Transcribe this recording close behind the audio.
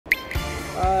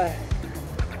아,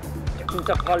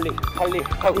 진짜 빨리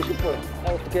가고 싶어요.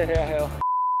 어떻게 해야 해요?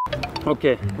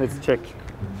 Okay, let's check.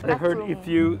 I heard if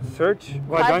you search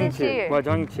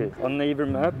화장실 on Naver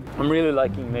map. I'm really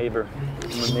liking Naver.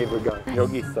 I'm a Naver guy.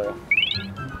 여기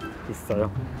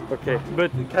있어요. Okay, but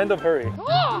kind of hurry.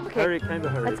 Okay. Kind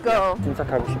of hurry. Let's go. 진짜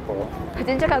가고 싶어요.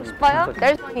 진짜 가고 싶어요?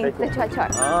 There's one in the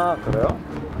church. 아, 그래요?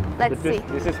 Let's see.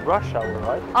 This is rush hour,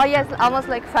 right? Oh yes, almost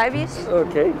like 5-ish.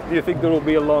 Okay. Do you think there will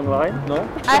be a long line? No?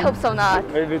 I hope so not.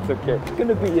 Maybe it's okay. It's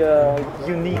gonna be a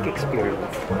unique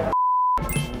experience.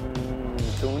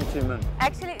 좋은 질문.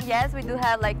 Actually, yes, we do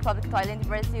have like public toilet in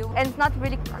Brazil, and it's not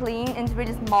really clean and it's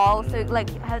really small. So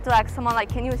like, I have to ask someone like,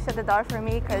 can you shut the door for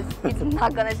me? Because it's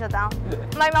not gonna shut down.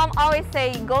 My mom always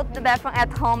say, go to the bathroom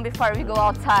at home before we go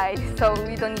outside, so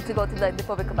we don't need to go to the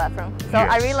public bathroom. So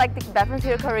I really like the bathrooms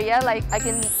here in Korea. Like, I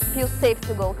can feel safe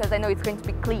to go because I know it's going to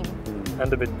be clean.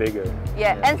 And a bit bigger.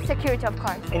 Yeah, and security, of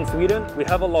course. In Sweden, we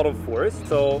have a lot of forests,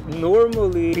 so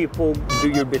normally people do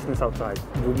your business outside,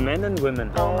 men and women.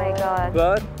 Oh my god.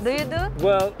 But do you do?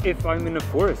 Well, if I'm in a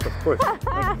forest, of course.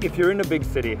 Like, if you're in a big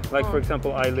city, like for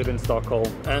example, I live in Stockholm,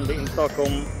 and in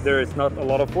Stockholm there is not a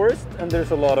lot of forest, and there's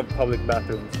a lot of public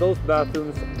bathrooms. Those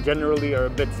bathrooms generally are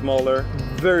a bit smaller,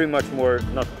 very much more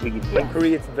not clean. Yes. In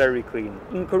Korea, it's very clean.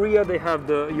 In Korea, you have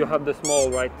the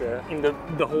small right there in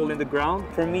the hole in the ground.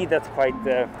 For me, that's quite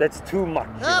that's too much.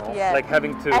 You know? Yeah. Like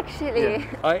having to. Actually,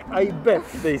 yeah. I bet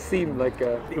they seem like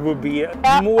it would be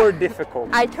more difficult.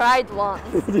 I tried once.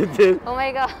 You did? Oh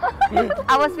my god.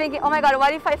 I was thinking, oh my god,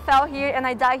 what if I fell here and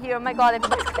I die here? Oh my god,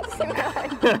 everybody's going to see me.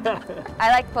 I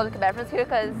like public bathrooms here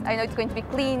because I know it's going to be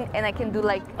clean and I can do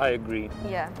like... I agree.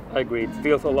 Yeah. I agree. It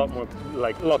feels a lot more,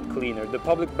 like, a lot cleaner. The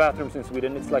public bathrooms in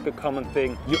Sweden, it's like a common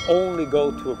thing. You only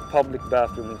go to a public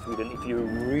bathroom in Sweden if you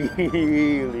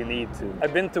really need to.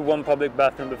 I've been to one public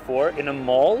bathroom before in a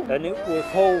mall and it was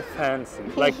so fancy.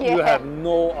 Like, Yeah. you have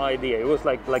no idea. It was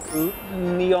like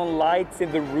neon lights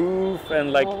in the roof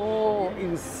and like... It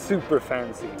was super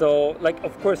fancy. So, like,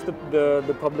 of course,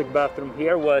 the public bathroom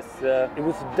here was it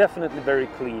was definitely very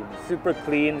clean, super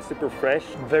fresh,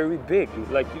 very big.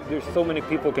 Like, there's so many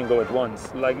people can go at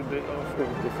once. Like,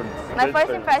 different. My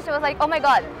first impression was like, oh my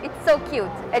god, it's so cute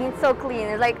and it's so clean.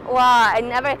 It's like, wow, I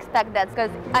never expect that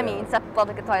because I mean it's a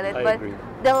public toilet, I but agree.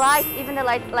 the lights, even the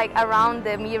lights like around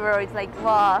the mirror, it's like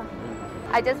wow.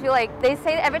 I just feel like they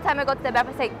say every time I go to the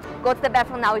bathroom, say go to the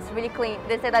bathroom now, it's really clean.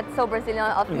 They say that's so Brazilian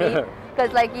of me.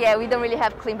 Because like, yeah, we don't really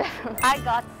have clean bathrooms. I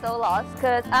got so lost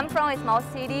because I'm from a small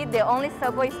city. The only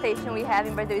subway station we have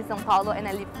in Brazil is São Paulo, and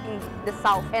I live in the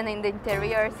south and in the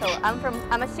interior. So I'm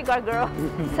a Chigar girl,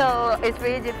 so it's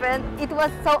really different. It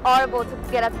was so horrible to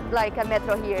get a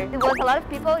metro here. It was a lot of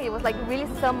people. It was like really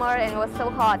summer and it was so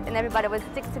hot, and everybody was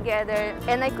stick together.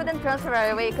 And I couldn't transfer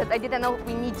right away because I didn't know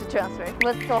we need to transfer. It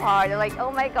was so hard. Like, oh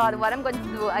my god, what I'm going to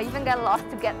do? I even got lost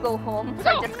to go home. So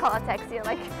I just called a taxi,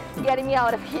 like getting me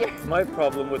out of here. My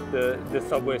problem with the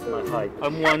subway is my height.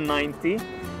 I'm 190,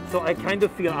 so I kind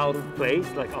of feel out of place.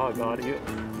 Like, oh god, you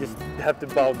just have to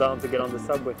bow down to get on the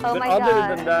subway. Oh but my other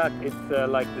god. than that, it's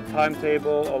like the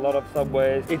timetable, a lot of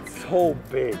subways. It's so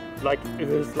big. Like,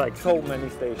 there's like so many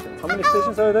stations. How many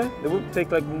stations are there? It would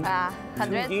take like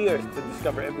 2 years to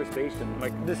discover every station.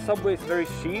 Like, the subway is very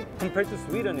cheap compared to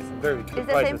Sweden. It's very cheap. It's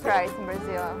the same price in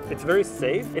Brazil. It's very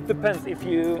safe. It depends if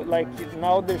you like.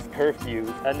 Now there's curfews,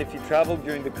 and if you travel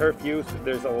during the curfews,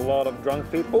 there's a lot of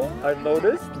drunk people. I've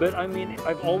noticed, but I mean,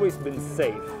 I've always been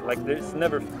safe. Like, there's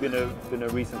never been a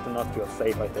reason to not feel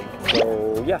safe, I think.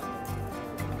 So yeah.